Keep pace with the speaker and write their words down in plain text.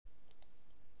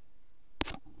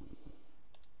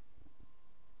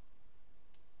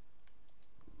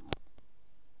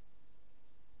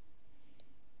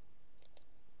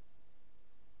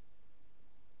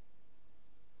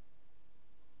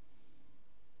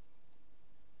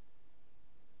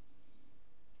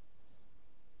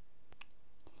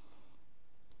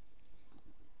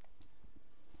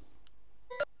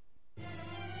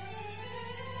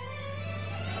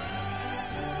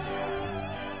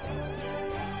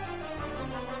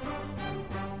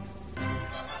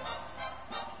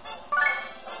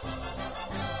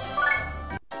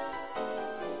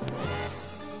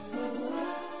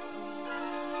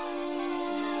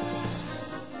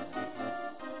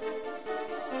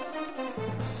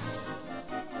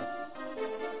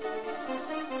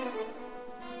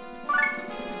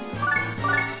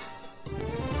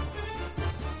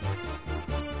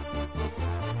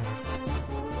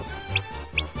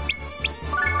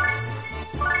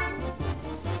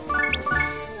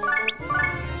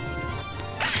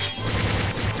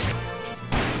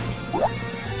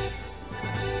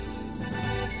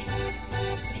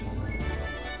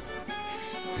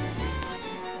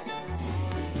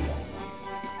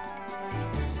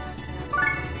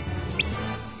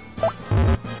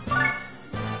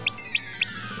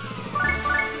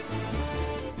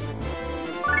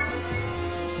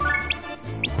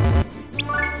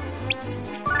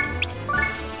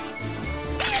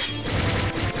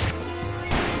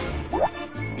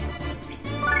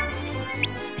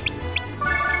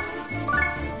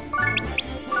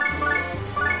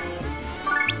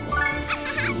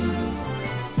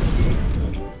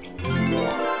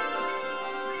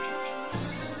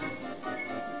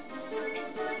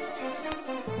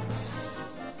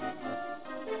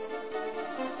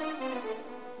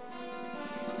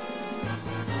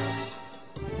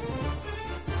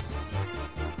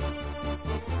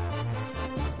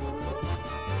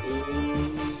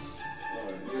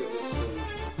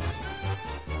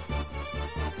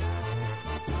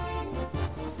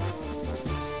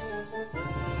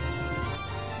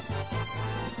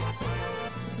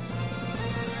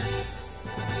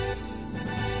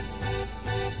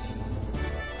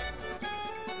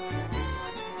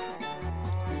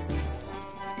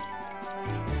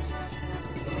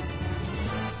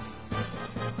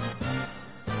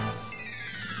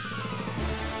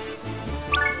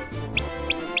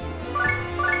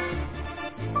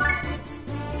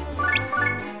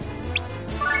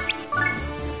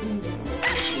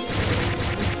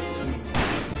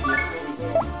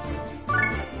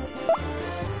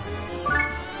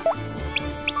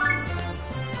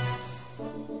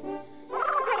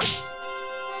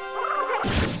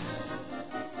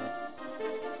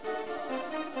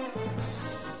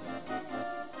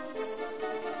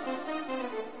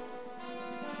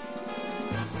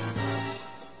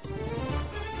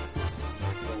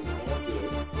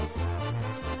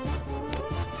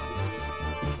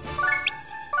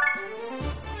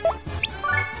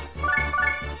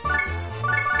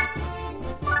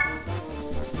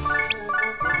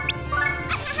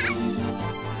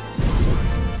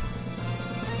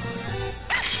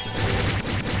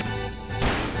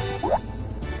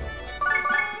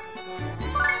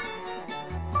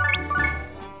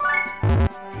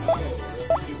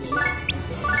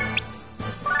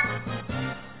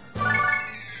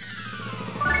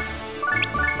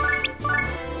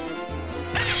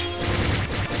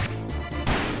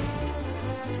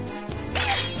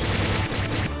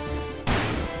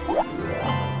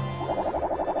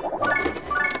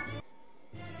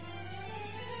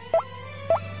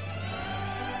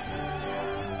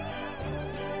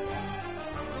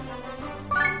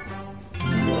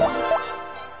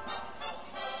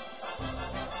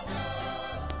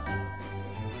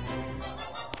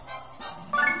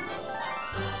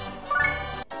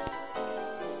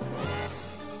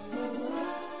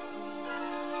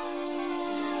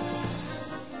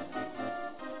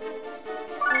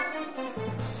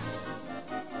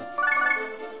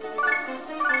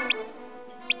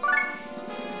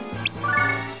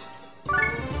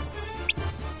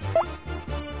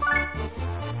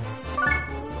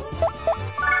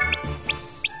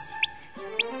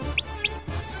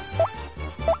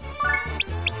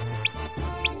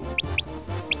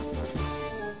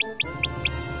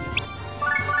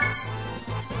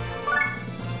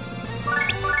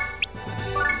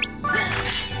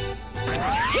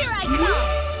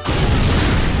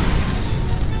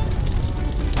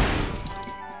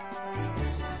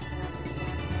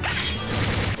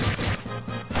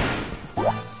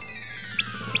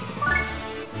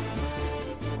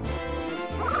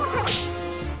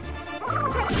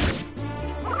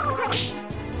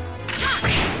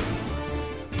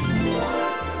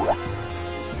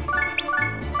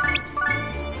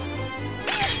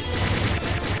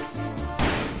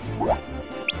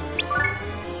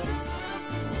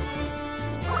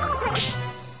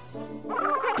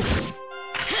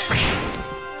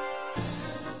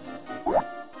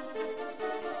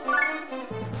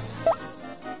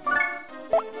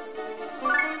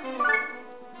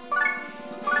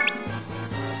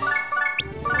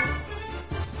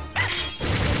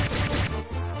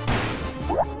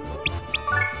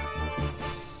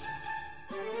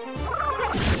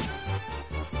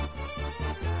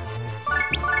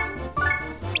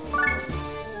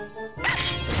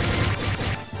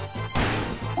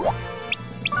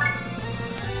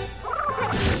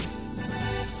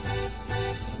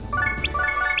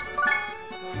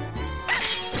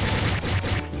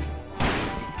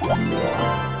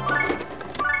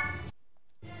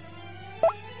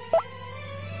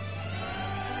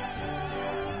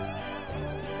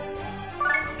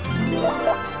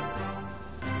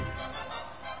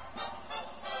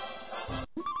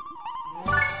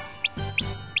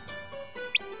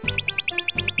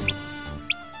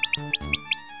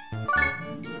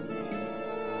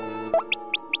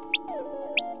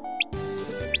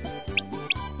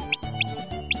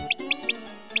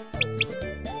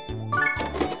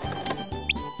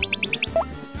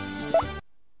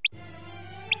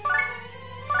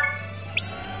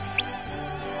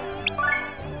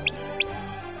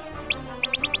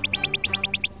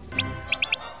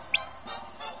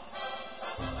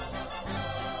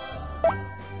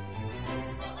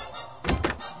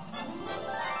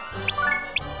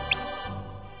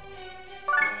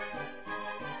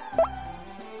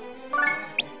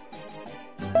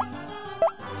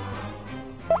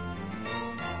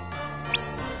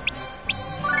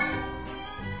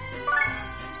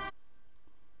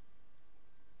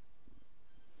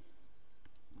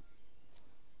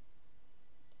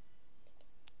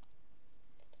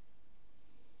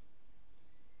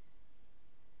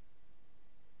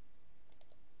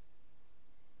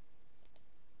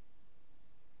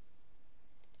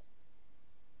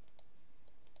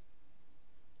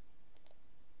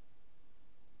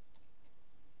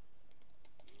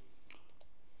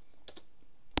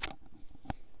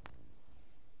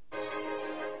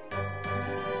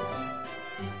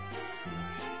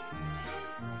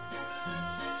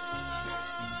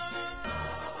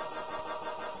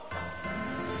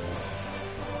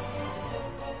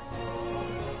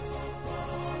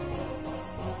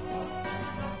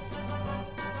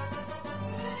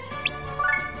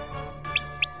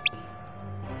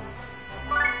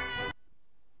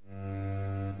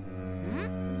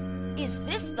Is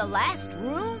this the last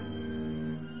room?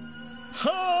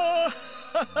 Ha!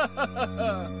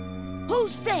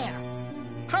 Who's there?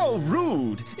 How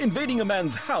rude! Invading a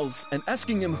man's house and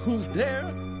asking him who's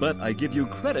there? But I give you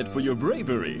credit for your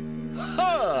bravery.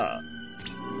 Ha!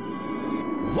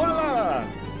 Voila!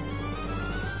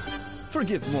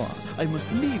 Forgive moi, I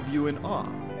must leave you in awe.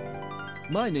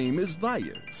 My name is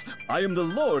Vyers. I am the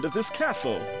lord of this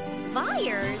castle.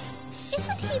 Vyers?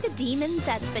 Isn't he the demon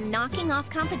that's been knocking off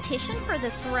competition for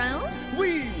the throne?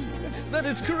 Oui! That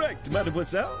is correct,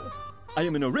 mademoiselle. I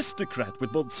am an aristocrat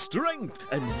with both strength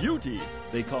and beauty.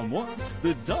 They call moi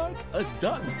the Dark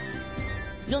Adonis.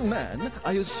 Young man,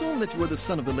 I assume that you are the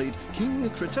son of the late King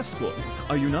Kreteskor,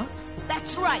 are you not?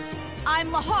 That's right.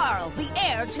 I'm Laharl, the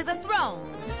heir to the throne.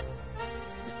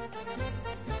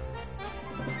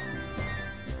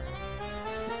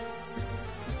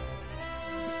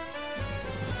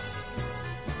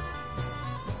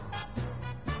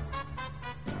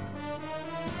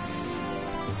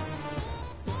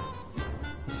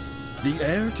 The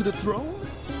heir to the throne?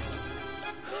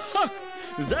 Ha!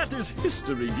 That is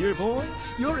history, dear boy.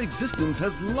 Your existence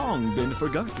has long been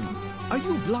forgotten. Are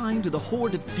you blind to the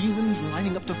horde of demons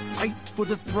lining up to fight for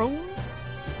the throne?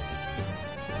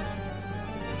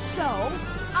 So,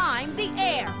 I'm the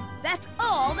heir. That's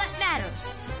all that matters.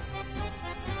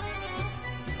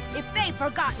 If they've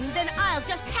forgotten, then I'll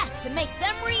just have to make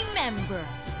them remember.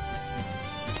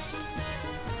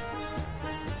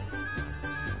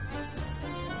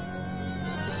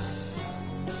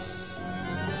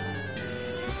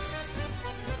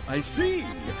 I see.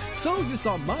 So you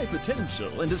saw my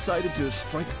potential and decided to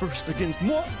strike first against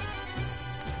moi?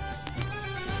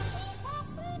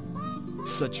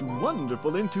 Such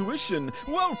wonderful intuition.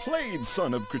 Well played,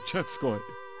 son of Kreteskor.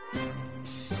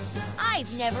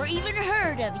 I've never even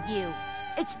heard of you.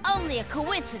 It's only a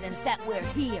coincidence that we're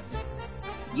here.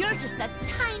 You're just a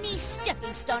tiny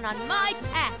stepping stone on my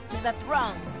path to the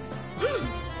throne.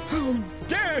 How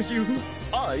dare you!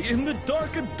 I am the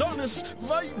Dark Adonis,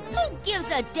 Who gives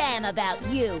a damn about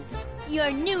you? Your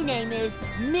new name is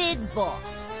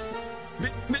Mid-Boss.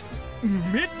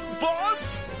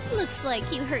 Mid-Boss? Looks like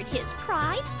you hurt his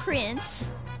pride, Prince.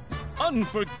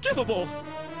 Unforgivable!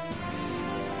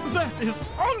 That is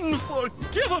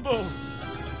unforgivable!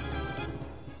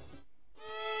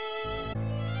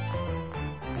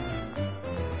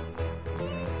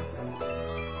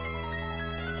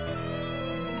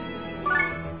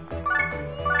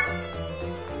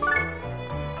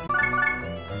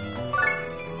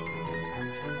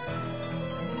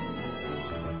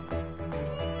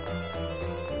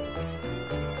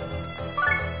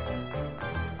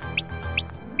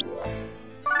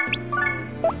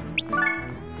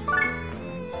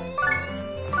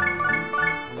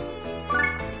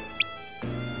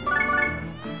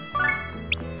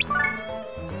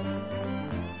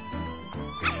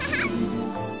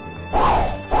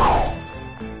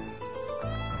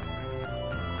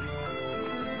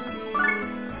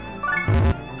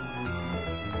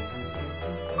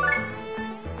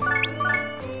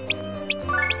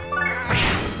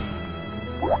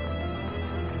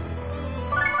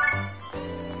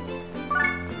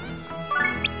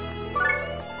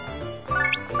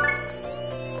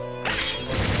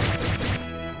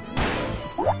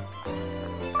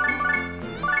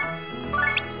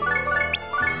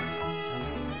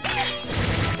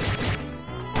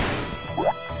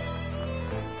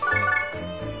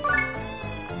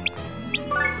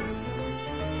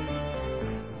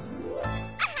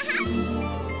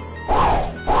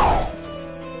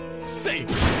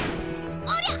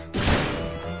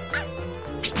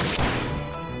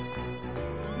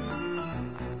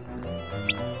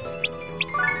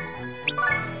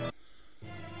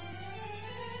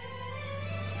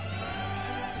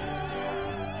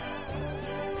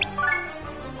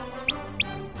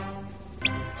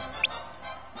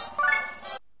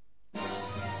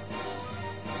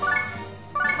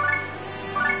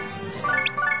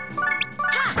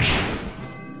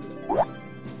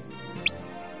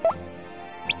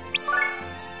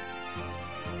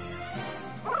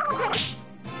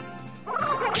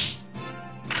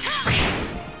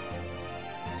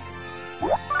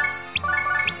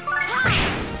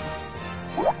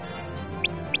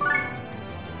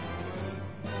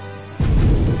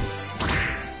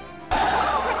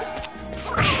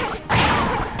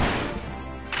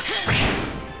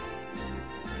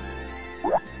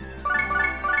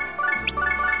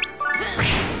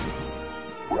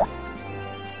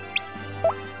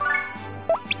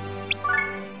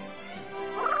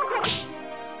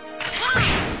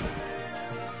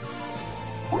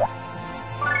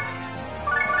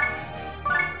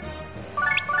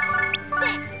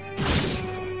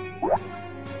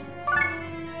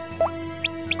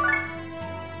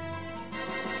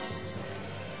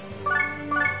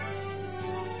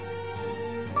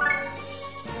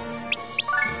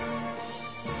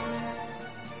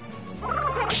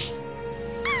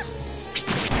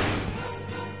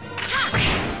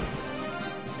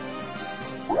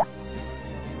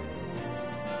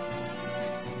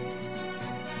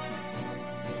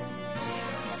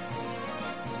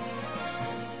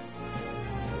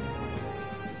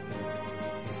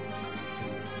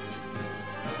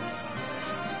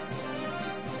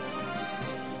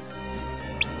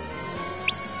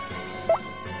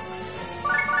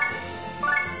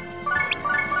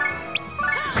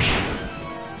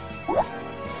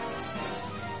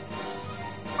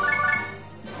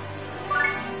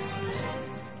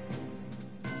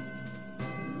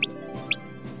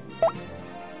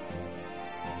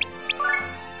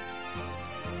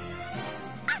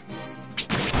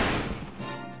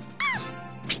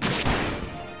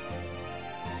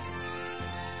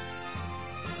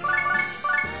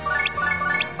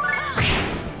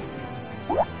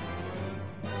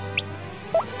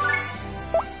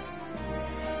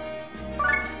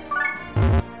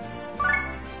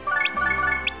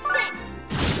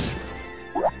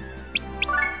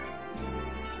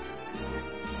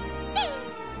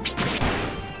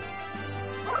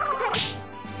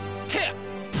 Tip!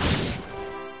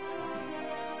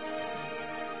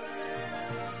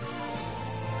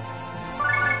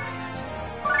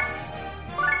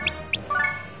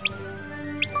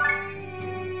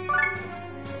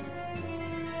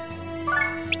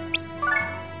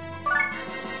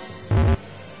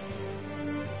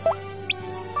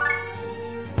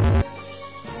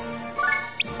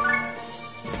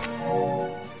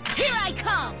 Here I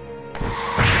come!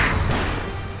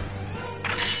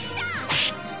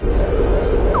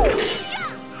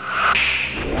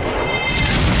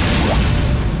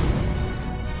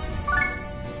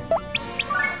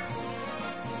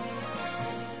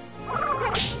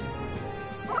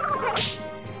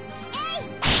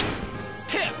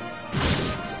 Tip!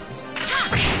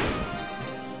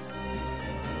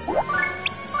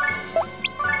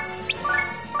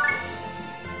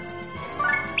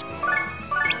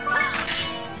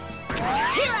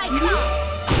 Here I come!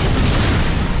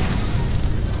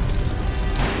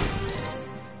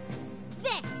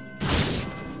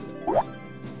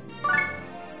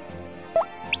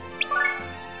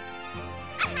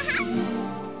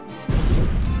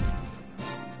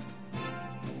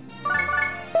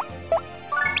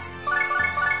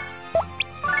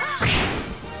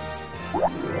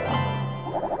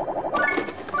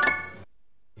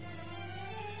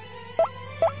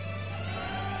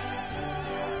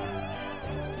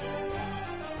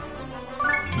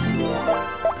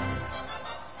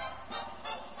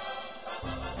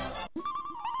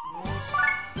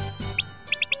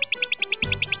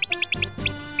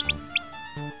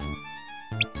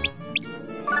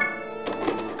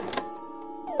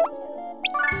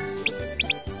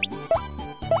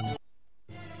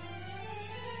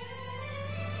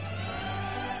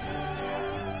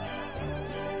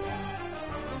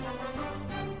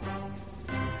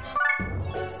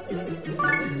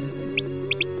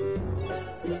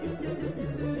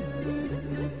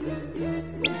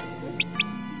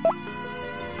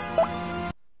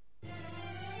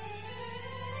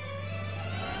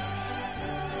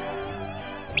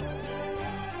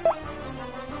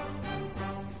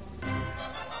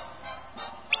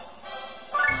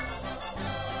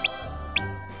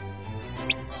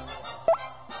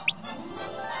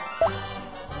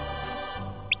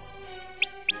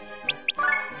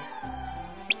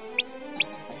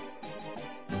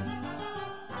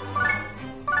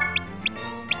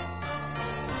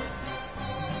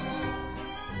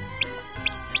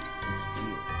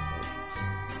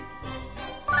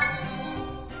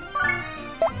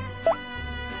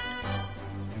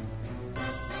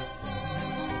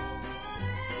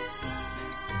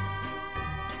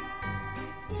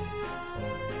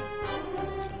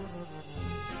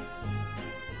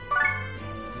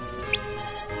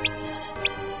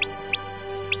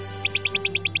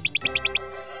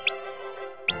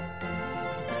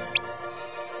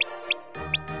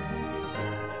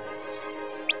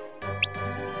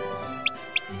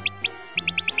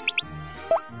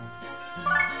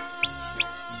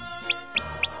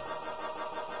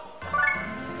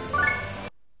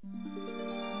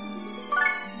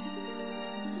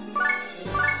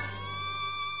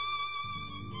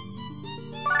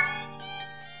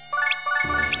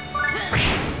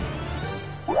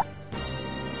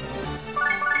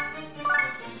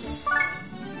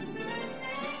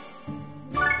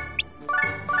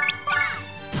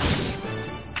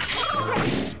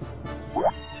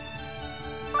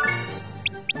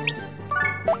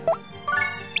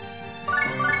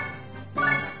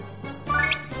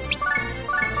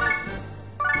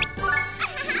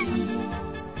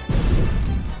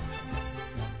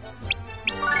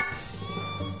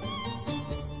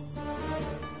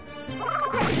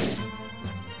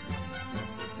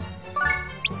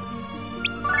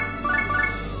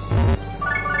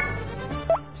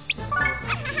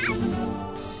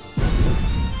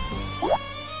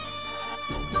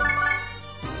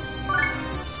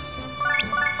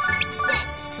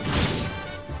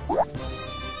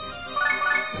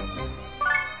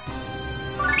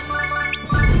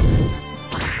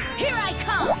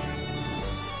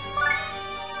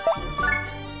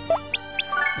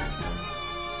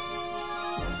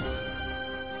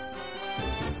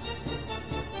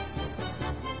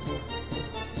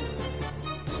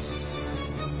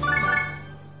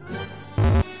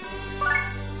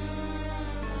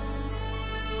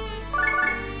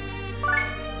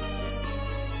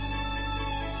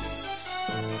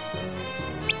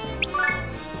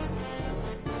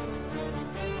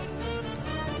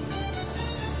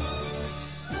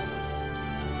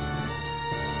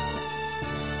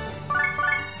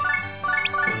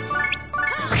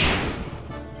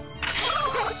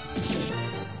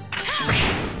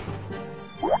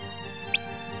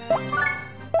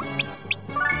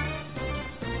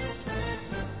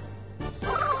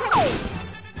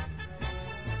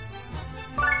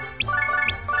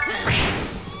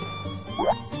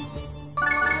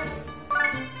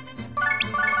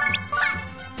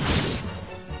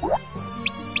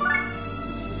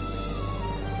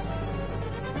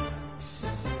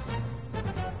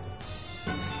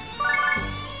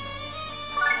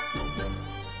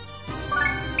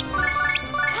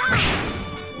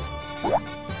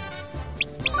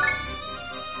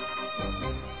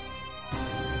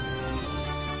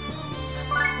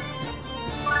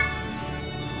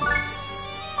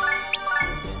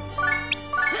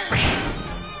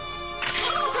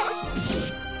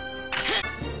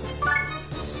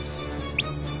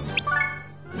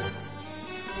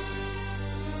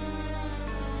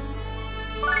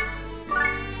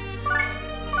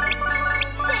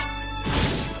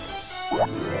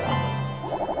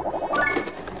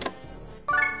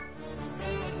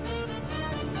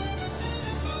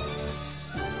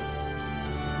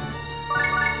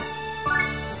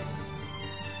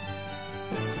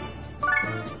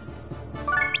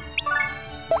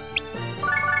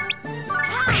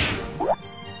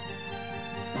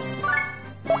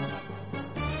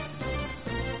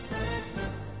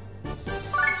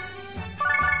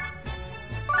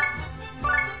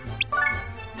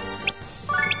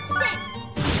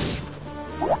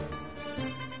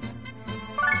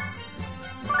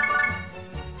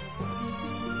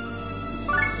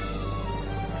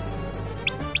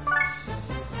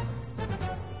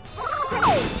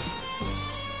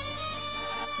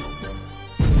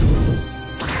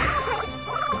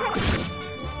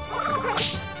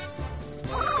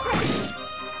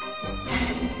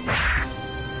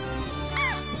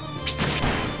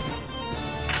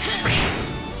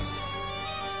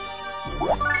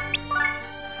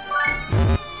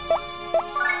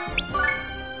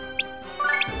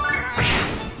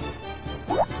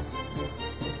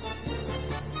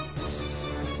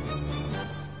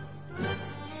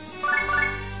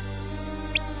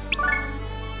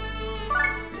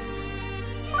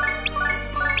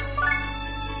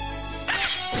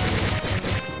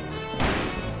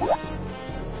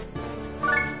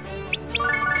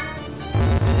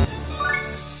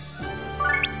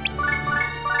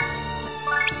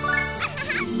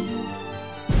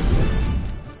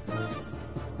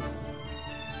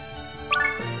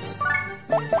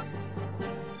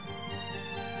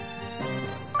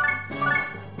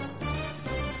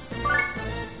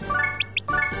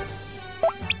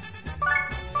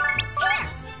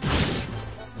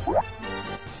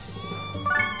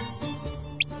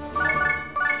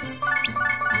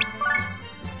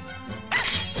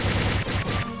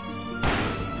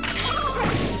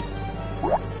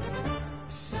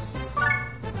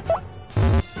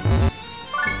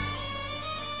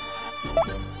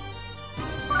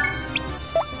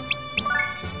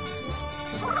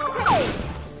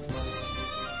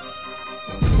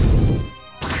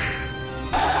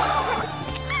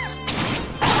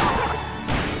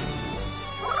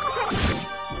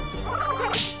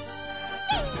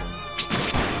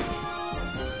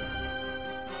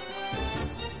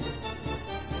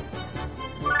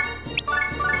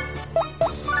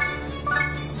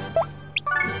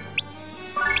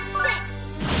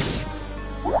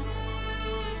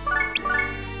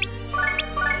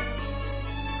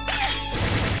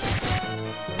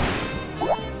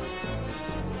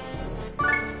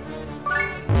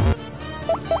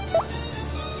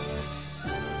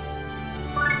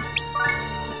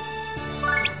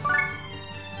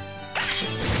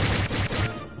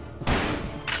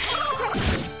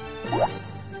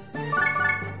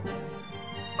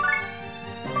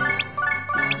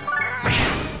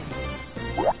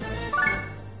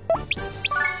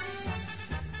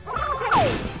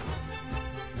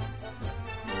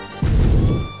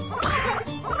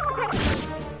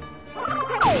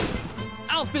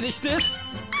 Finish this!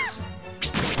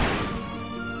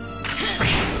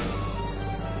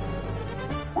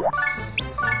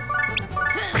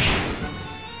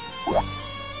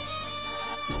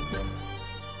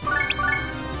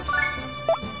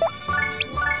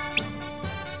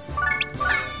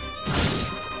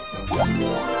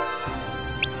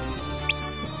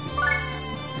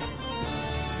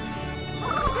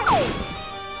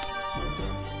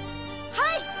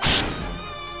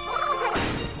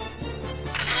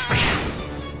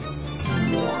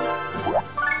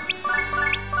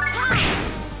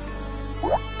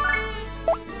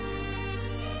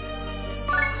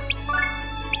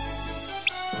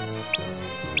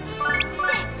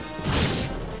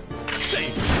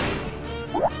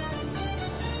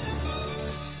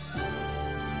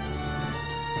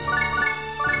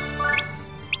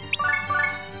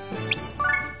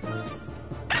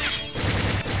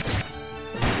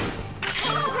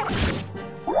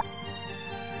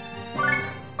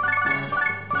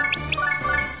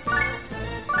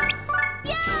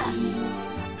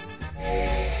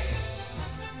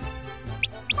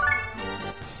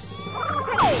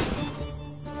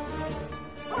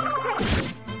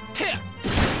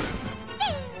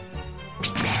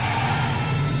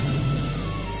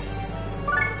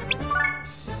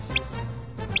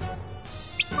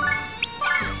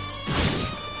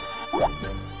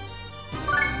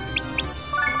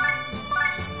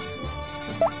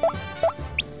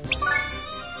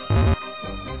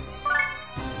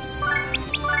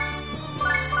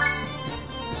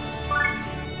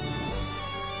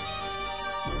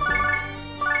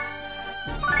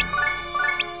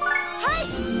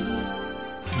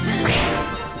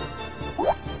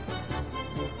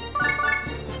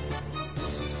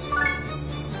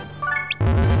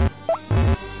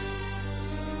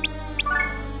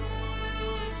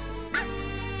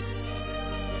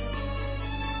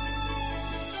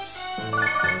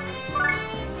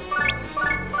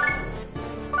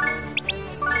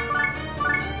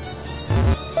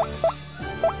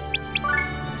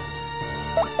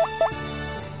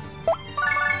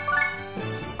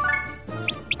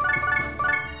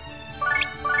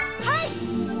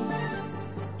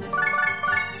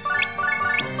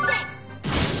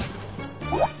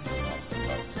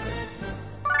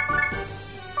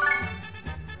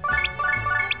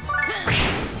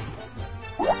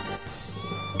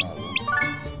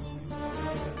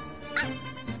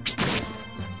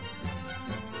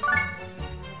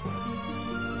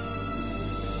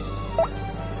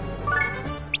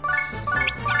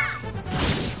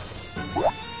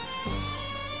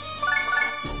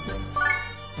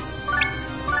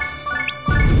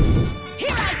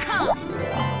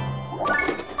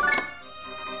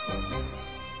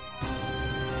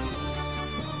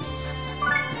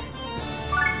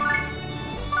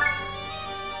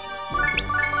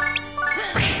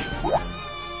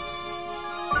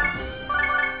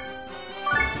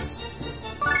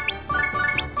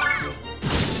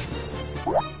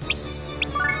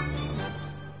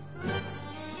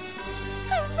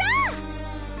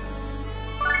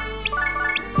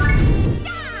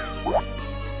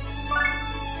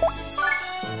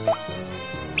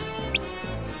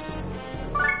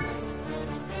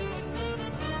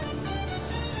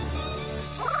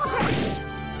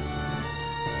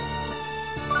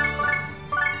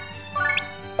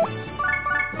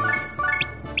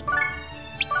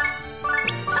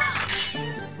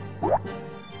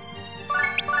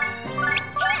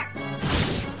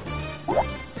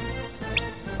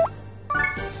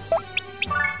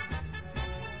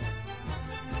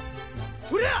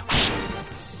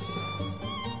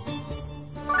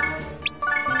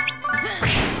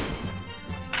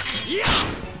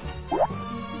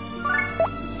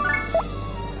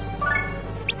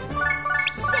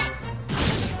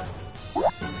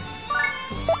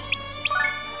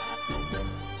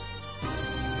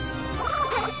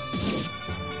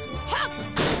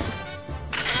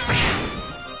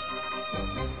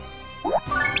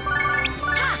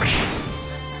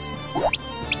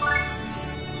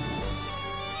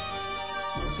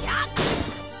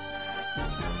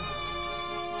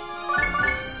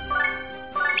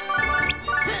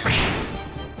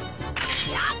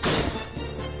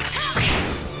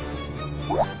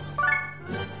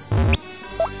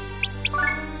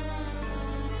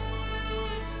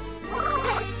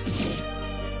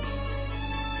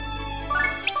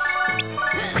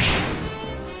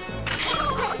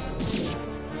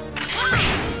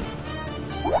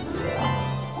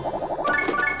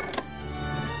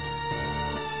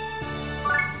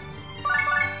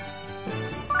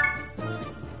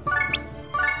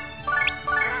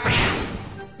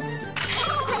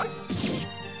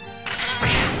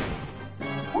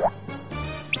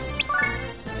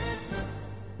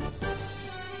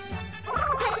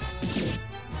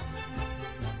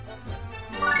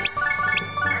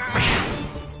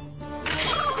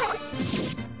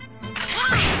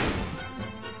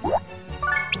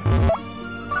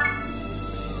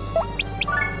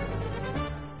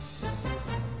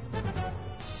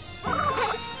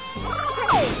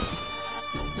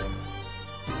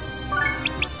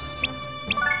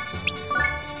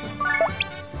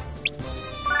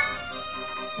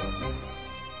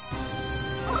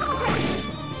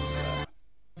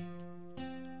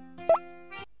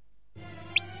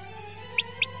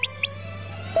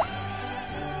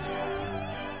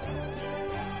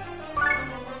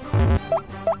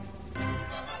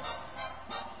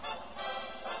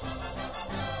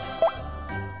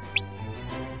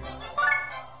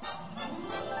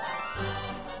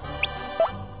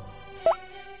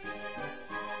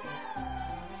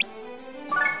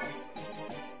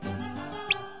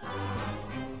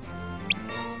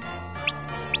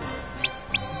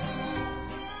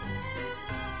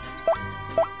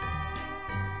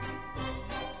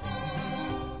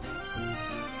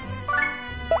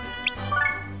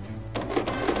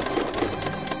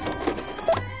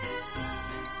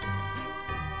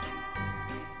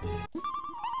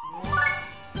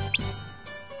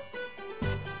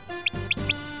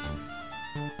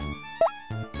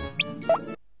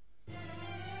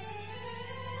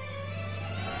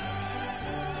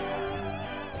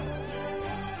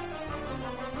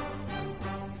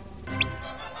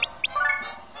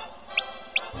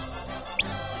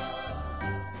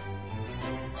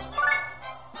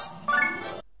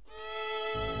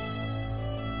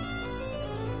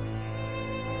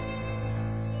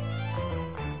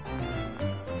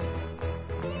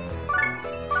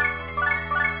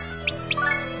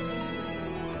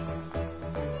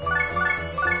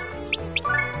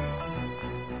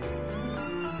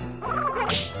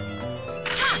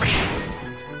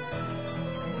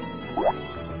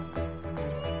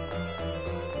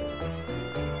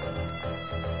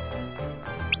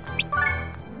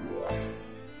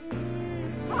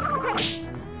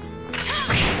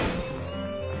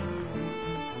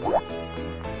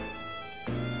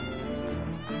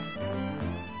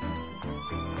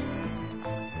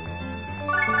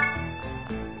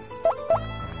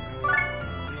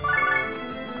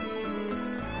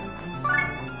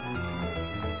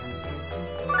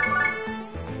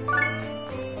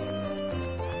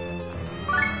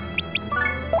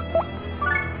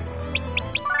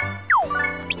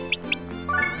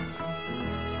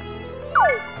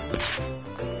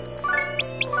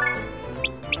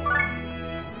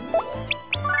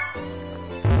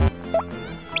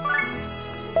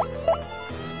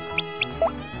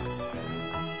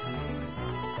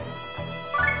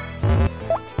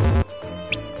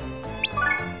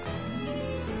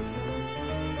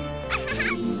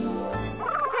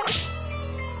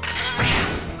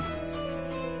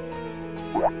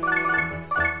 There!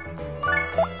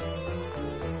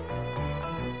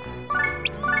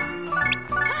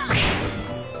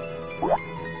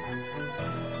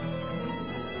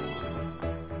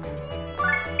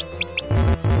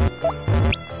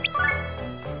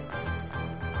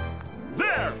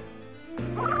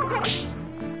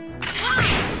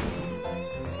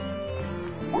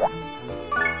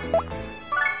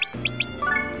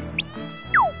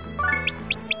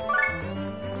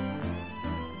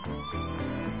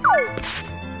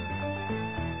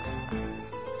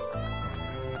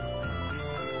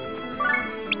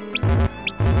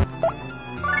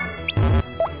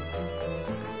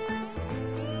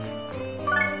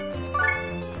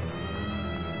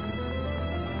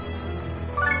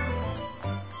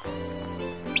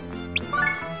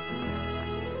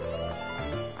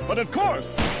 But of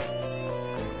course!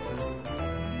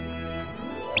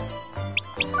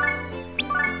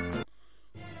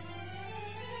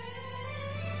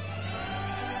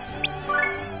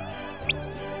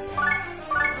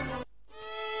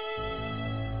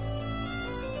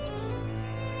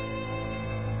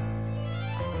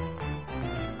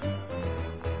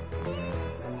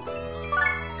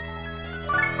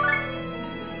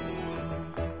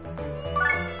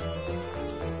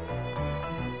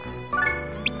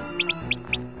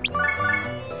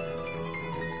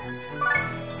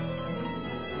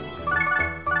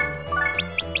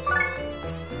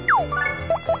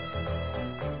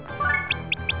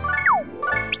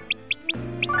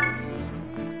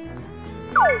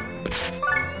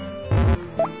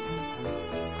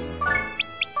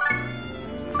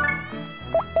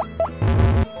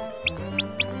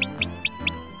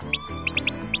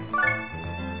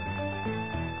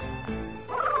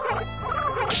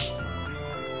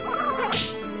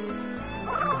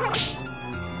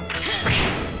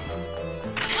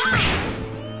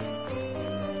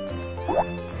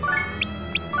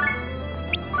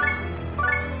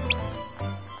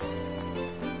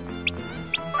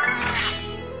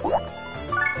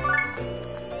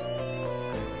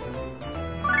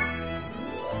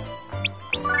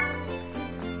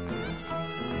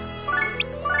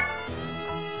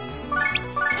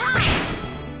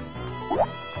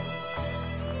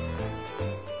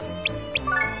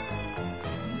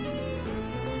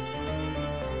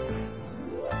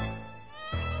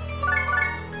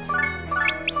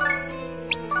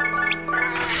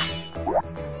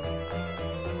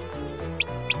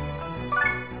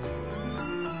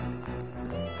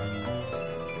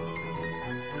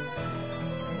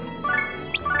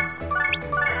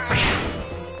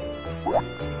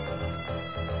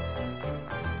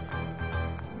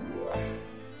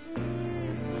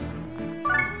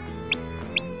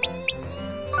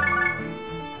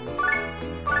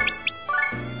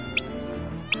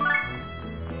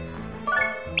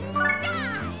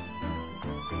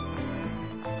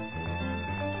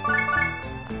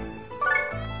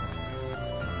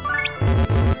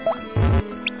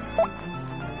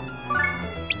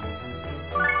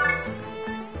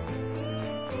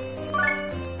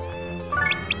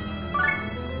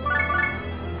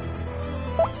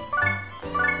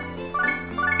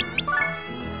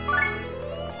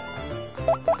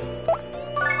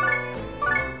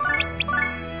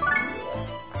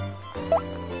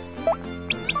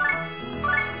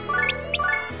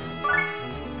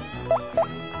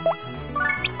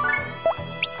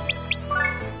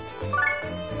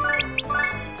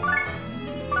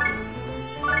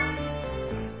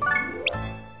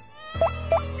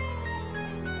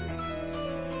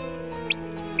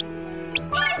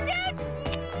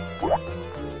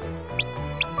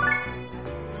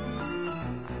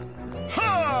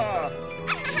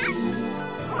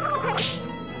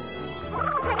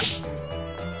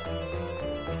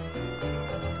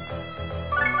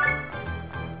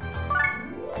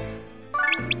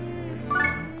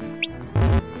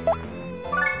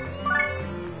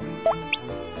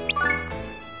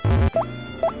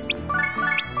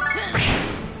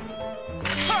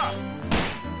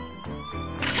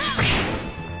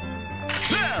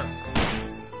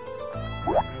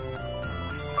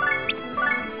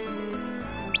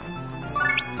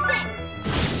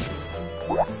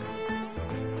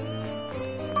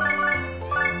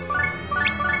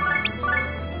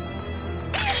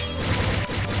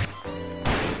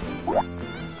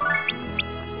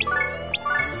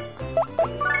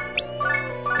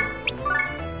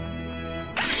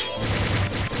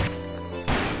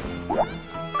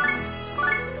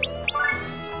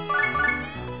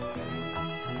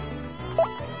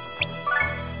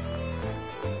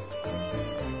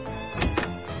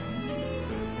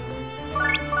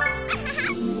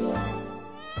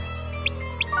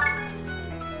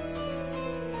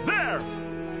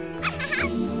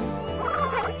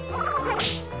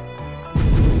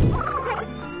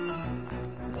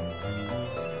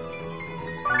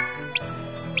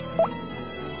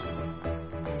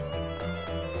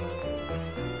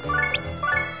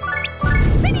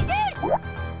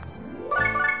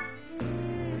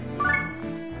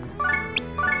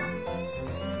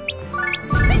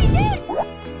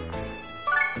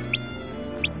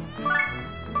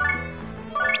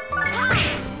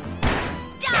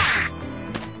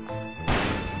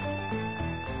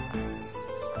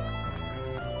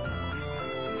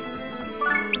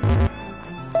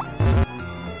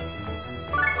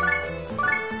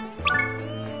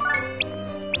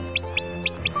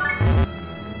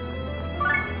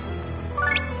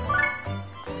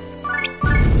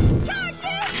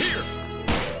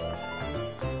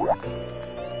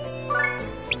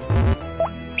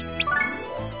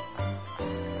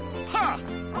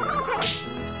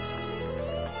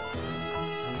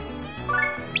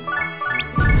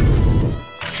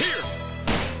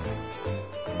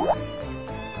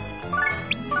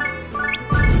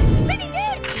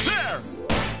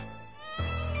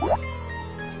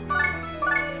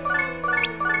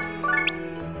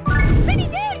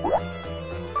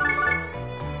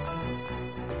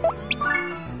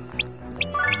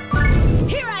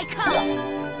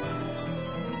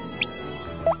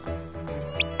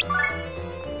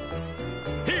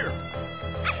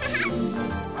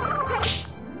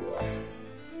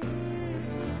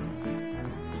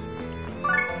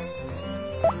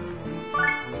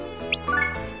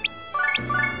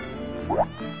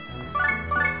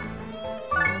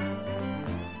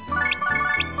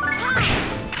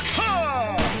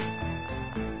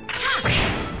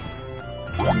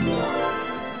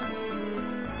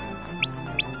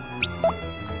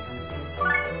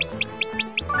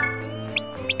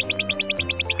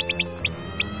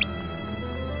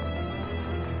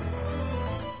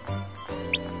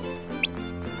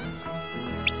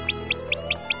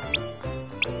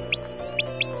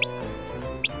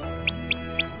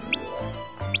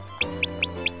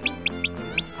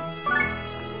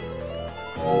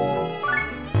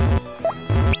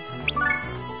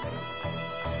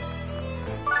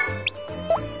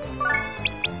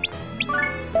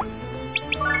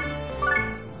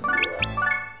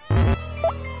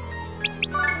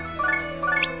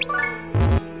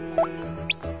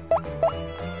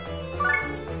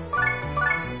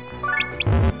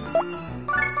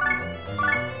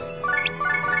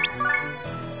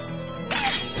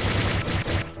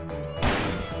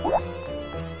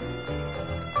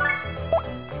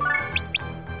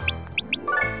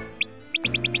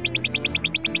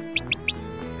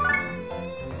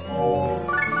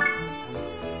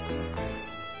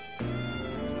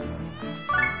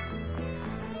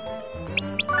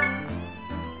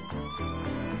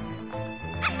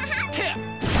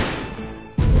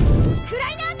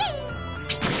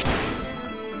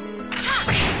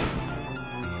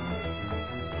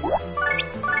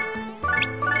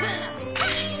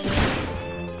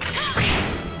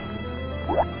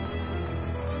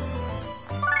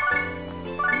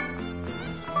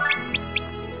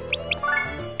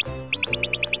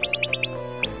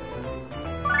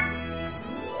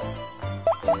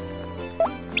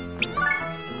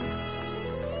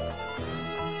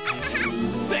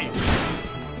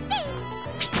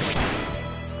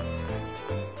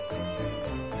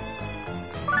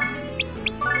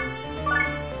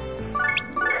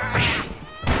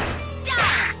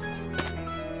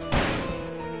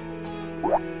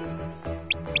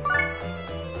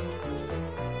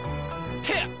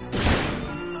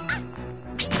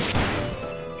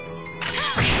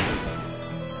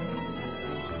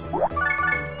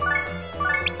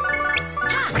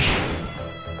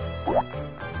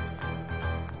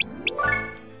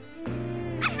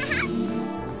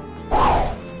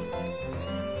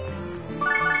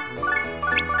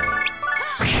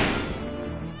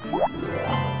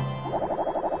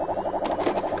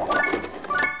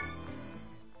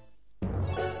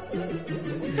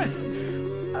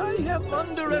 I have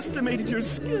underestimated your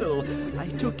skill. I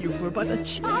took you for but a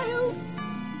child.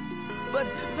 But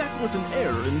that was an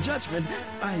error in judgment.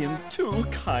 I am too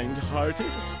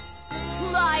kind-hearted.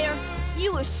 Liar!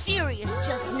 You were serious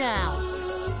just now.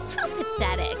 How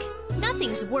pathetic.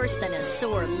 Nothing's worse than a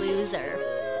sore loser.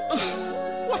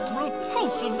 What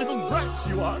repulsive little brats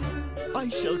you are! I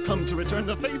shall come to return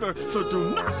the favor, so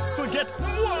do not forget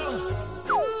moi!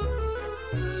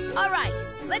 All right,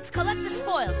 let's collect the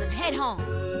spoils and head home.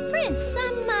 Prince,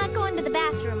 I'm going to the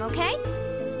bathroom, okay?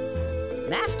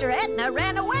 Master Etna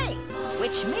ran away,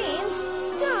 which means,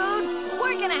 dude,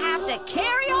 we're gonna have to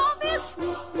carry all this?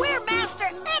 We're Master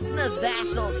Etna's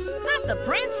vassals, not the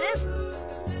prince's.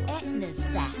 Etna's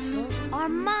vassals are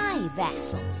my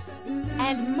vassals.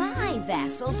 And my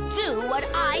vassals do what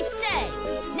I say.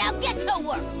 Now get to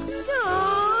work.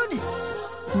 Dude!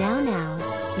 Now,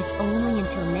 it's only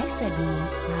until next Red Moon,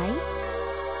 right?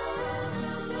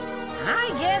 I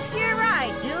guess you're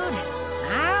right, dude.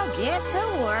 I'll get to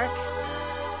work.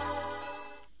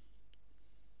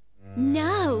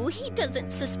 No, he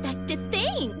doesn't suspect a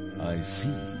thing. I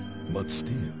see. But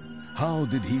still, how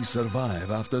did he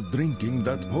survive after drinking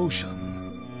that potion?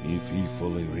 If he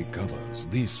fully recovers,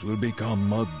 this will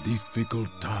become a difficult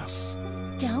task.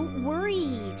 Don't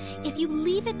worry. If you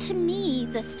leave it to me,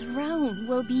 the throne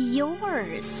will be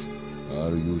yours.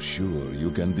 Are you sure you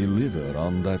can deliver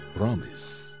on that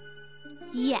promise?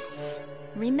 Yes.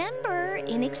 Remember,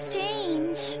 in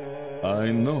exchange.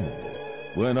 I know.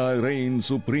 When I reign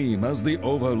supreme as the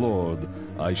Overlord,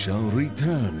 I shall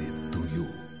return it to you.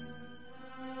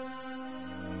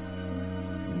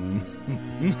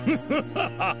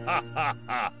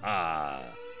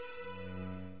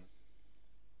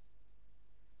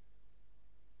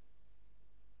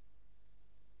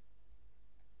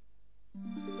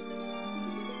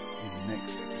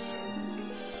 Next episode.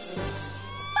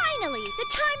 Finally, the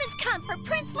time has come for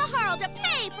Prince Laharl to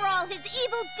pay for all his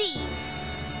evil deeds.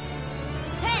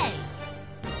 Hey!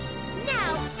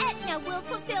 Now, Etna will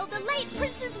fulfill the late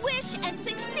prince's wish and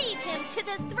succeed him to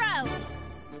the throne.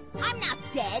 I'm not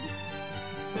dead.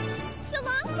 So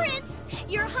long, Prince.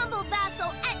 Your humble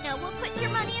vassal Etna will put your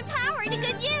money and power to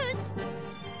good use.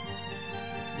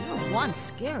 You're one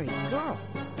scary girl.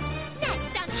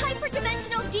 Next on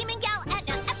Hyperdimensional Demon Gal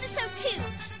Etna, Episode 2,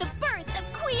 The Birth of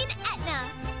Queen Etna.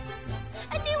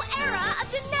 A new era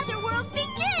of the Netherworld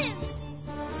begins!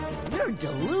 You're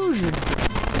delusional.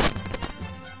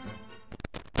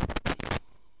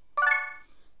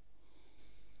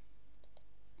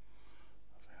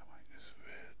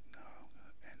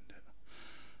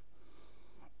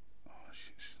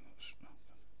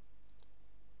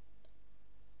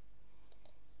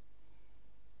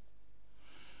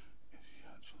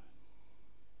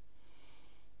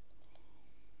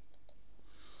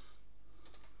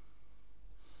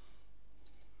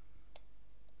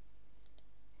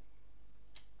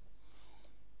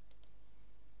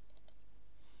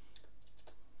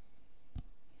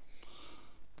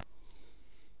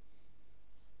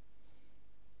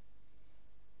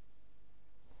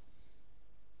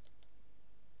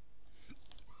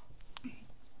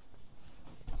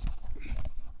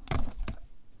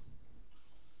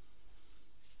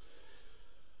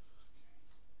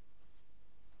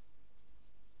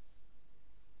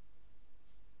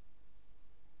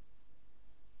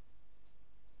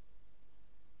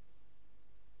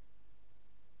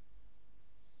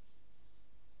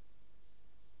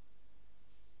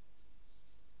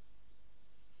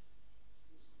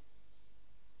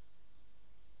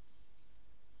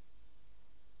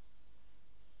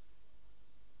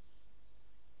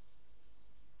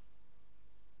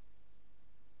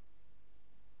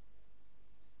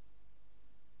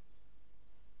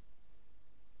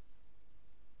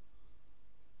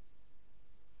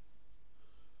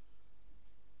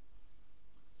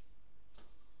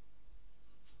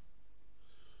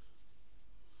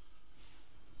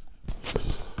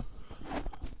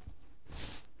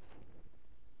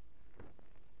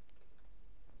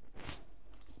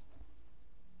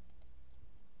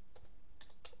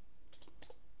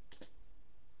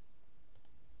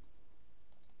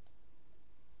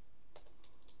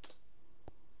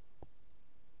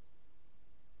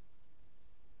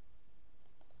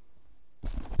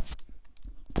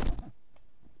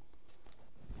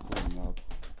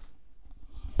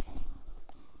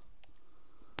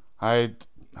 Hi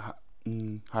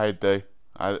Day.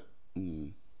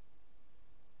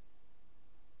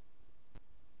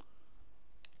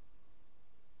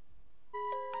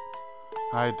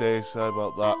 Hi Dave, sorry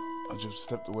about that. I just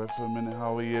stepped away for a minute.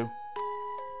 How are you?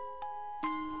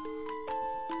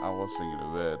 I was thinking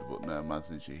of Red, but no, man,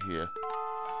 since you're here.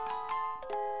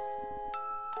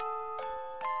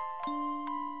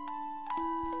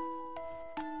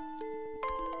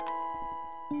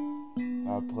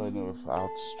 I'll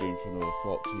stream for another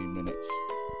 14 minutes.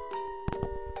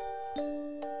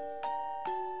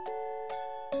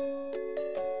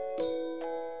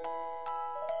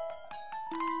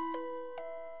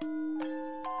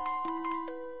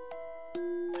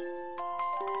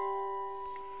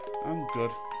 I'm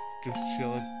good, just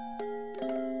chilling.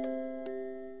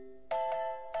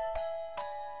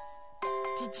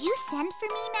 Did you send for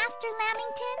me, Master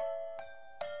Lamington?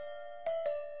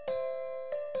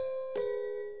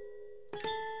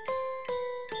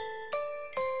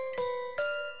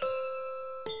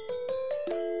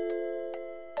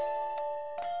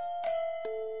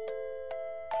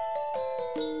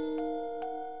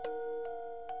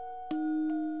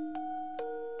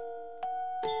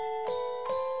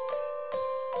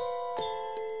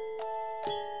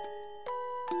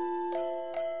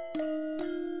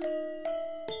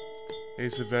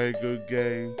 It's a very good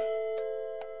game.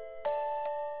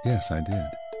 Yes, I did.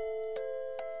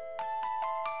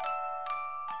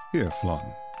 Here, Flon,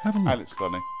 have a look. And it's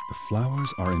funny. The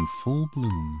flowers are in full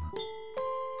bloom.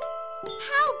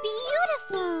 How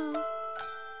beautiful!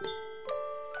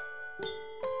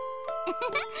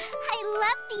 I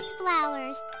love these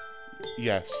flowers.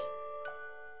 Yes.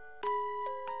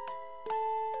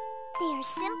 They are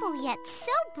simple yet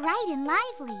so bright and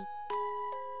lively.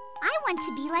 I want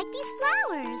to be like these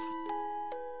flowers.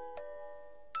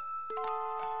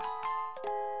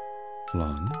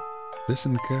 Flon,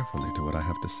 listen carefully to what I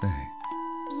have to say.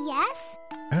 Yes?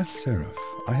 As Seraph,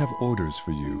 I have orders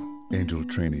for you, angel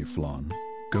trainee Flon.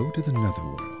 Go to the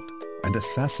Netherworld and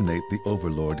assassinate the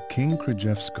Overlord King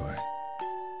Krajewskoy.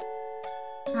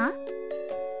 Huh?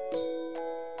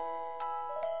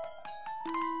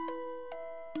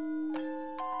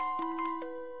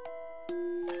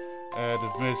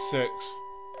 They've made 6.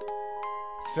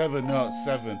 7, not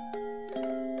 7.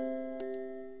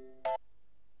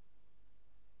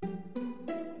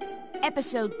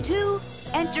 Episode 2,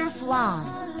 Enter Flan.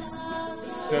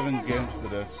 7 games for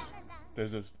this.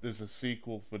 There's a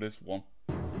sequel for this one.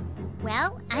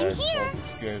 Well, I'm here,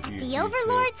 at the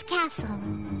Overlord's castle.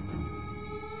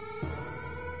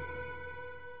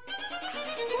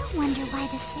 Still wonder why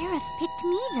the Seraph picked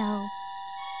me, though.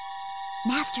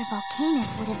 Master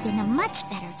Volcanus would have been a much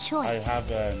better choice. I have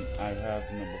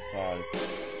number 5.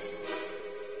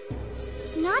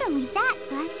 Not only that,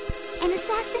 but an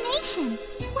assassination.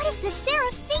 What is the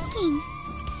Seraph thinking?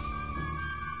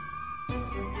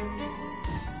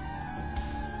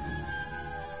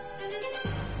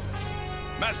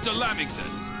 Master Lamington!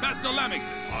 Master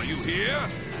Lamington, are you here?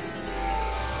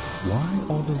 Why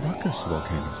all the ruckus,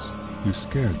 Volcanus? You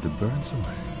scared the birds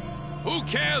away. Who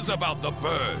cares about the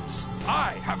birds?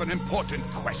 I have an important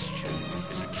question.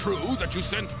 Is it true that you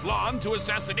sent Flan to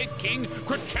assassinate King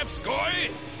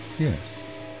Krajewskoy? Yes,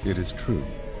 it is true.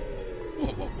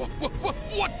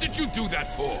 What did you do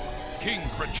that for? King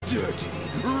Dirty,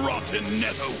 rotten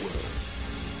netherworld.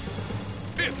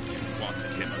 If you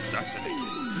wanted him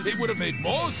assassinated, it would have made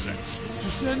more sense to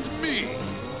send me.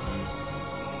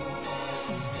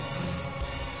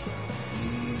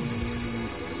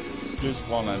 Just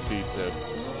one and D2.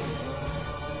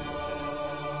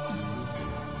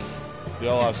 They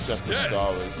all have separate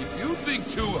stories. If you think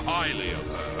too highly of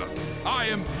her, I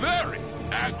am very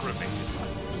aggravated by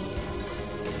this.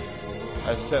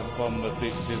 Except from the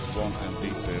this one and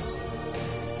D2.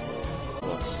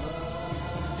 Plus.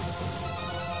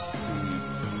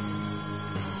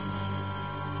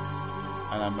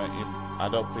 And I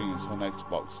don't think it's on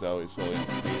Xbox though, it's only on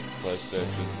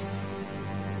PlayStation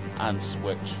and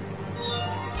Switch.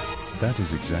 That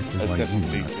is exactly why you are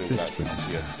fit for this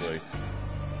task.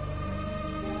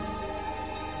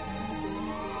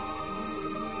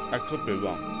 I could be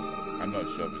wrong. I'm not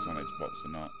sure if it's on Xbox or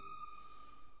not.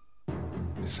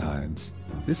 Besides,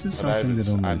 this is something that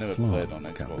only I never played on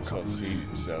can Xbox, so I've accomplish. seen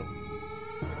it, so...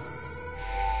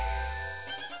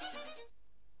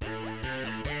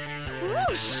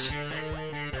 Whoosh!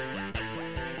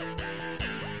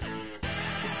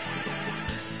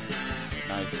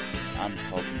 Nice. I'm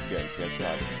hoping to get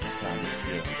right this time of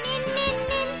year. Min, min,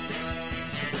 min!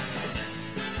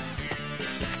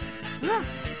 Look!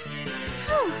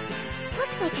 Oh,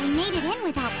 Looks like I made it in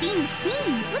without being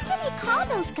seen. What do they call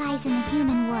those guys in the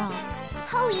human world?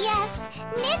 Oh yes,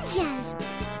 ninjas!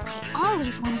 I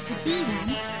always wanted to be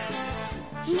one.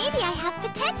 Maybe I have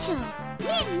potential.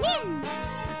 Nin!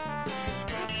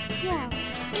 But still,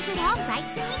 is it all right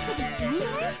for me to be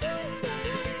doing this?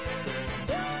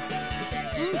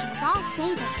 Angels all say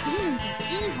that demons are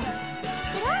evil.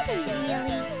 But are they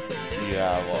really?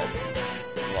 Yeah, well,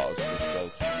 a lot of stuff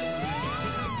does.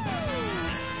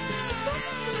 It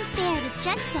doesn't seem fair to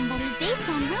judge somebody based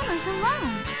on rumors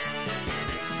alone.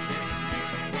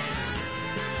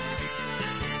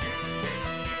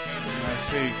 I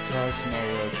see Cosmo.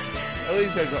 At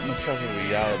least I got myself a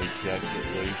reality check at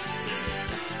least.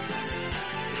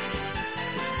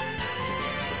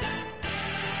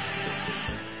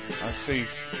 I see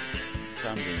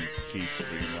Sandy in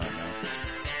G-Stream right now.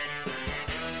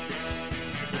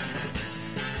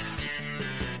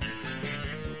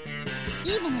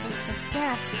 Even if it's the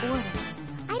Seraph's orders,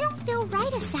 I don't feel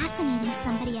right assassinating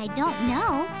somebody I don't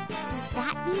know. Does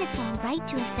that mean it's all right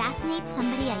to assassinate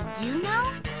somebody I do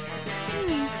know?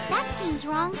 That seems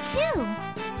wrong too.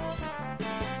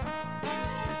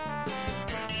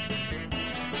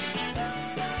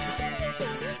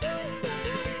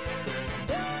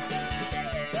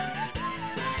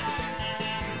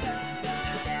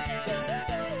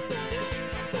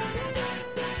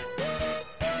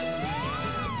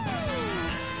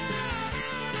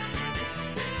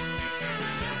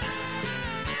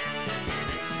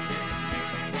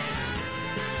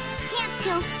 Can't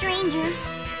kill strangers.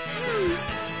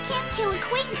 Can't kill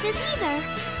acquaintances either.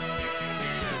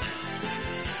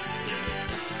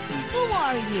 Who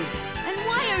are you? And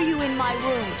why are you in my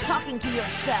room talking to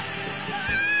yourself?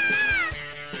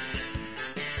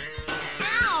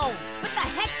 Ow! What the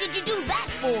heck did you do that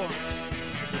for?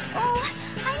 Oh,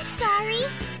 I'm sorry.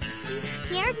 You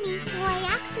scared me, so I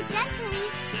accidentally...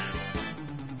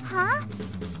 Huh?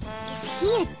 Is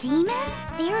he a demon?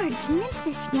 There are demons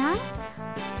this young?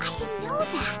 I didn't know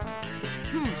that.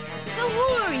 So who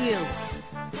are you?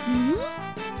 Me?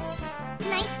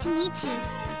 Nice to meet you.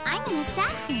 I'm an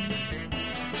assassin.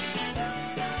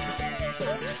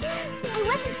 Oops, I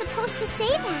wasn't supposed to say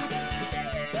that.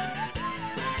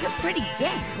 You're pretty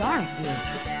dense, aren't you?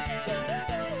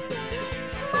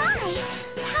 My,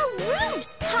 how rude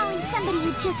calling somebody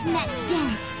you just met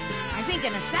dense. I think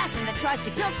an assassin that tries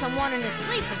to kill someone in his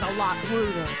sleep is a lot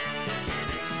ruder.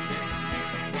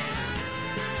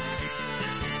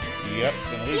 Yep,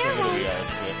 and who's You're gonna be right. out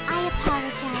here? I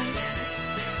apologize.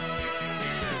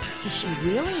 Is she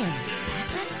really an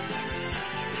assassin?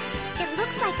 It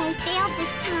looks like I failed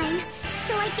this time,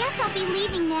 so I guess I'll be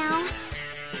leaving now.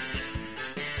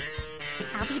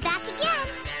 I'll be back again.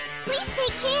 Please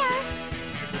take care.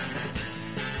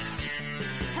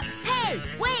 Hey,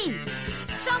 wait!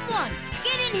 Someone,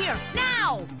 get in here,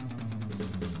 now!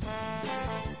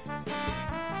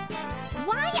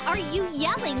 Why are you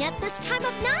yelling at this time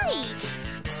of night?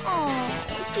 Oh,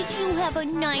 did you have a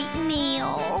night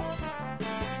meal?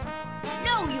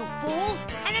 No, you fool!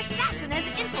 An assassin has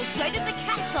infiltrated the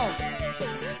castle!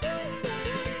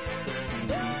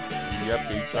 Yep,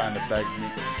 he's trying to beg me.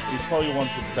 He probably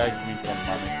wants to beg me for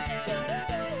money.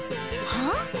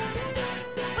 Huh?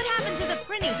 What happened to the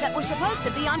Prinnies that were supposed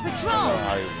to be on I don't patrol? know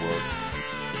how it works.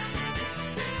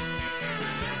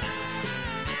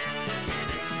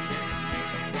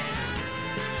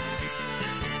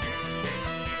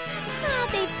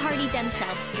 They've partied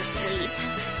themselves to sleep.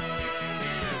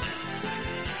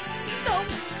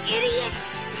 Those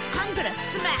idiots! I'm gonna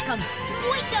smack them!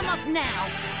 Wake them up now!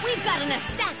 We've got an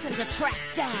assassin to track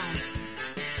down!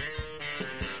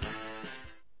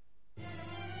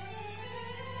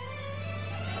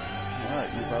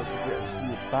 Alright, you're about to get to see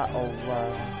a battle.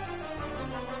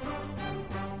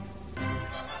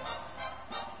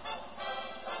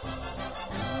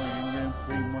 You're getting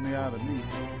free money out of me.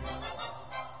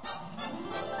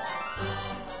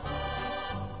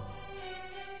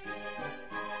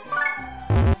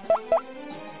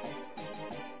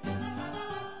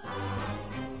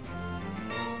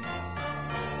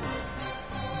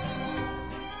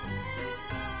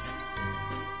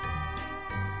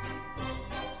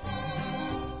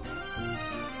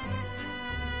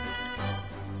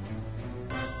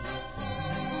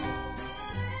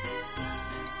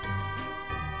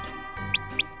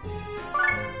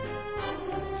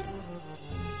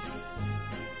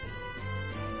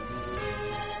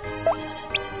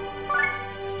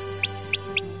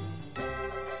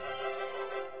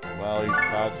 Well, he's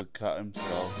tried to cut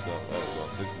himself, so there we go.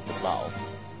 This is the battle.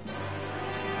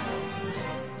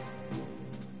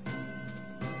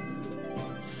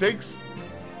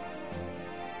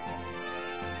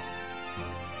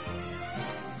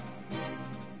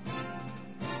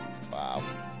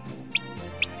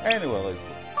 Anyway, let's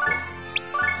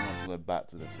go back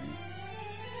to the thing.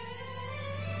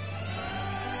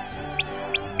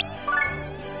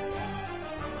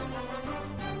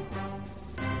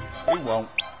 He won't.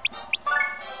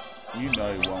 You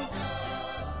know he won't.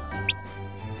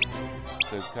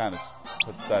 So it's kind of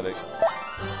pathetic.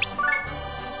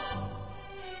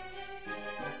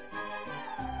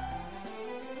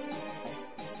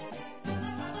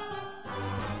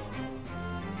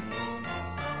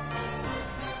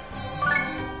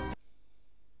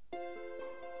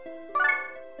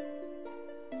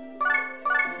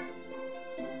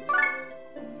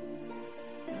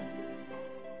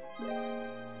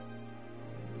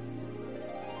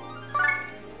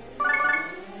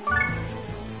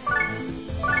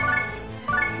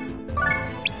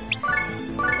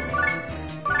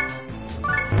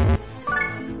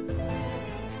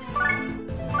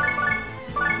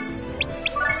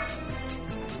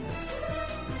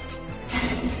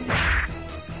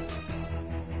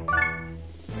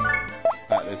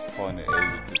 At this point it is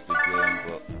just a dream,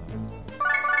 but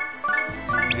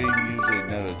dream usually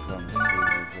never comes true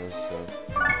with us, so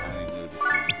I ain't really too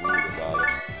worried about it.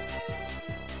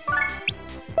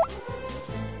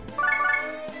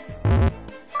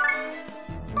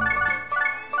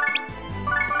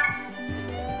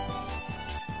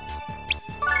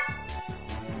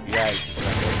 Yeah, it's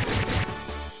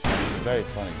a very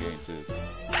funny game too.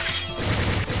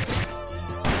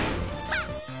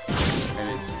 And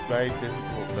it's very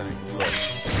difficult when it looks.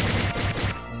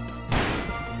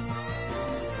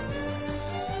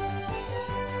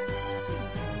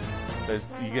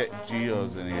 You get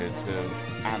geos in here too,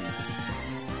 and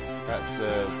that's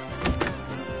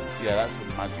yeah, that's a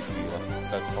magic healer.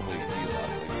 That's probably a healer, I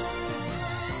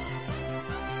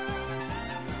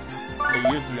think.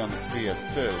 It used to be on the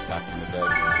PS2 back in the day.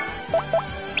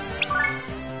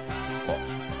 But,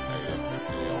 there you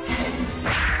go.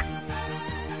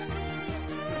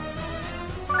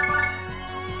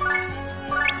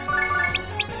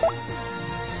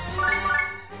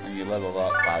 And you level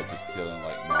up by just killing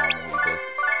like normal stuff.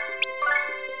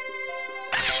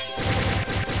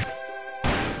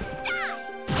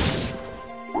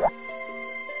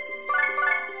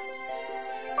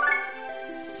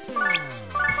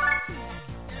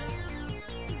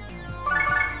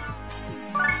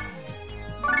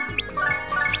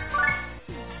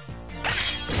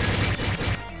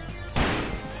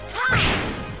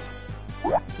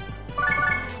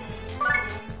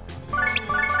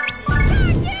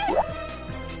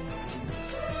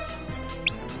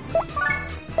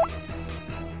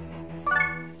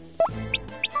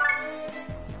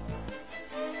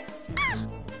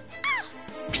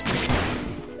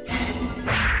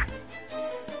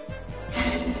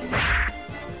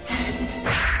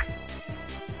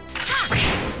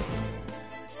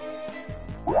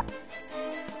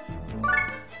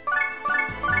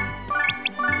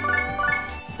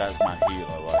 That's my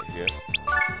healer right here.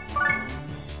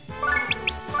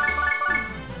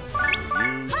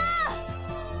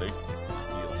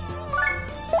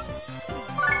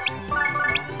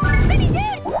 You see?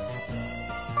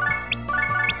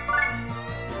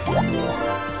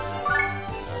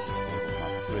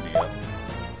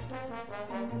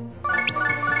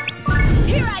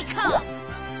 Here I come!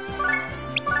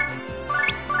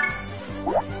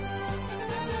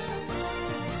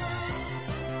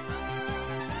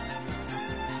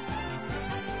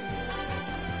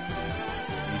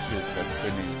 You should have said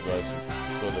Finny versus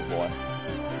Brother Boy.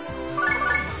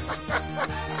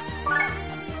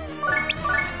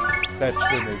 That's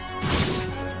Finnies.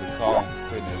 We call them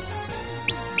Finnies.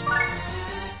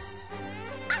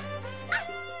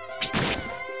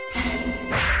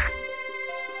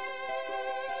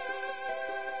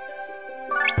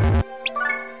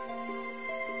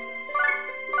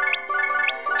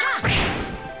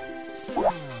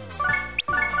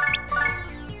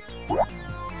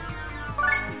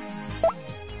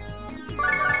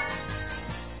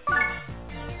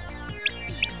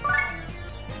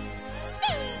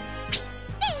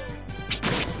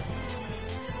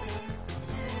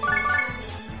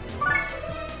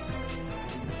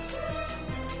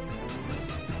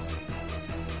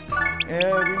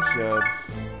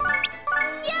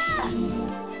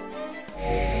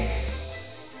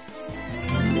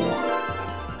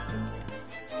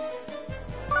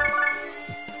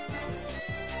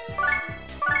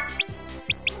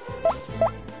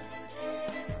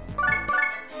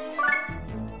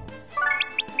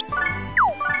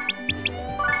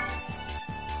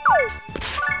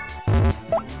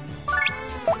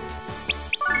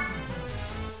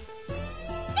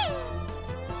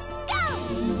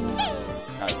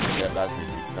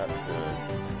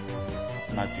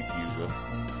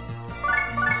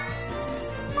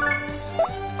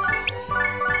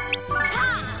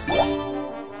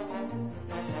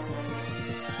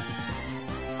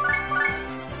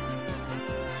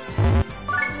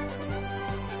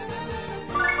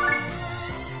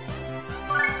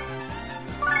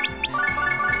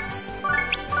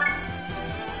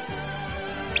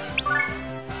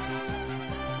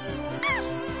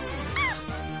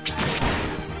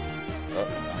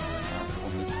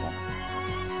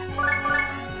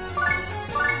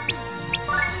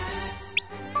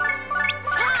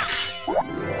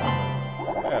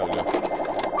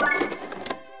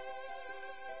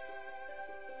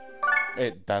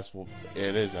 that's what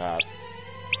it is hard.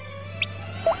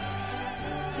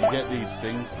 You get these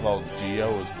things called Geo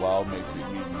as well, makes it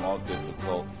even more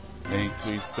difficult. They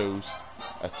increase boost,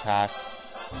 attack,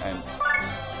 and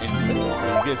you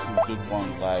get some good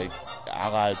ones like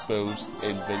Allied Boost,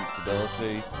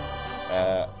 Invincibility.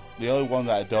 The only one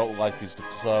that I don't like is the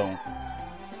Clone.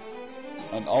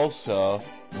 And also,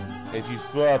 if you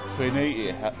throw a Prinny,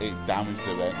 it damages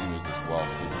their enemies as well,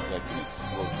 because it's like an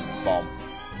explosive bomb.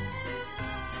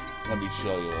 Let me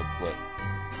show you real quick.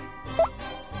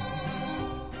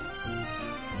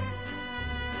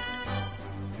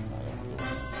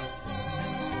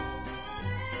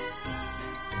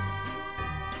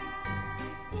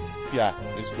 Yeah,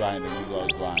 it's grinding. You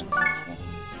gotta grind.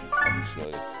 Let me show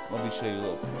you. Let me show you a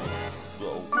little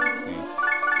thing.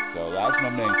 So that's my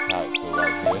main character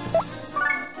right here.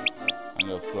 I'm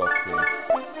gonna throw a through.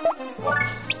 Watch.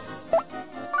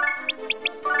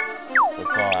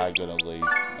 Before I'm gonna leave.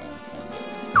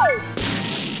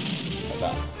 Like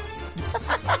that.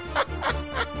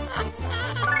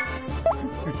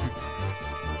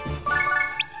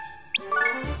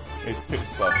 It's pitch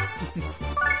fun.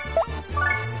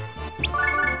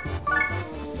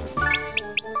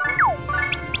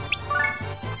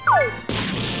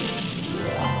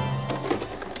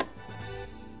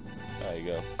 There you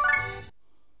go.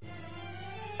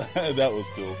 That was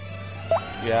cool.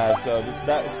 Yeah, so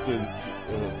that's the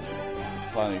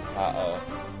funny part of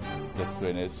the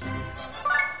Prinnies.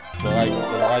 They're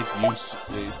like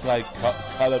it's like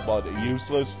cardboard,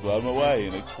 useless, throw them away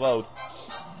and explode.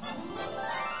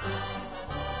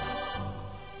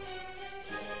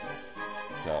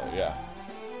 So yeah.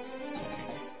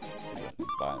 See if I can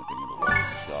find anything in the weapon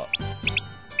shop.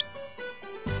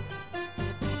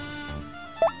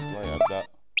 Do I have that?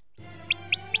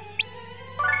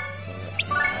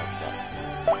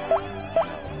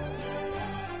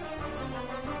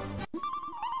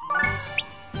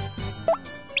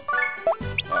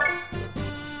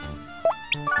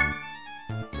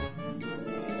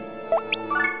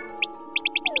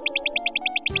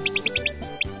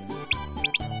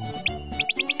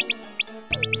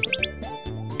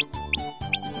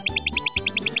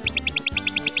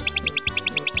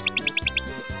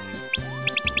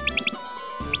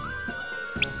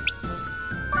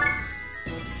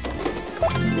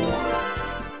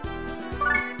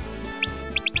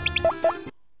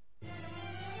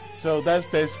 So that's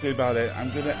basically about it. I'm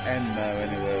gonna end now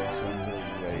anyway, so I'm gonna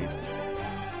raid.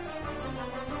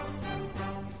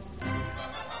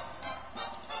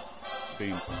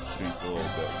 Been streamed for a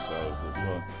little bit, so it's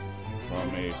fun for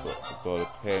me, but a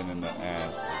pain in the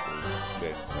ass at the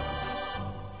same time.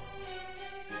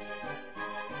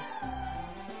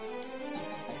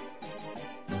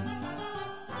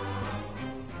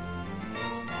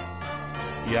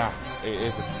 Yeah, it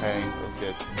is a pain,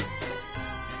 okay.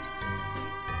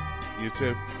 You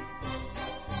too.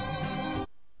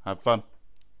 Have fun.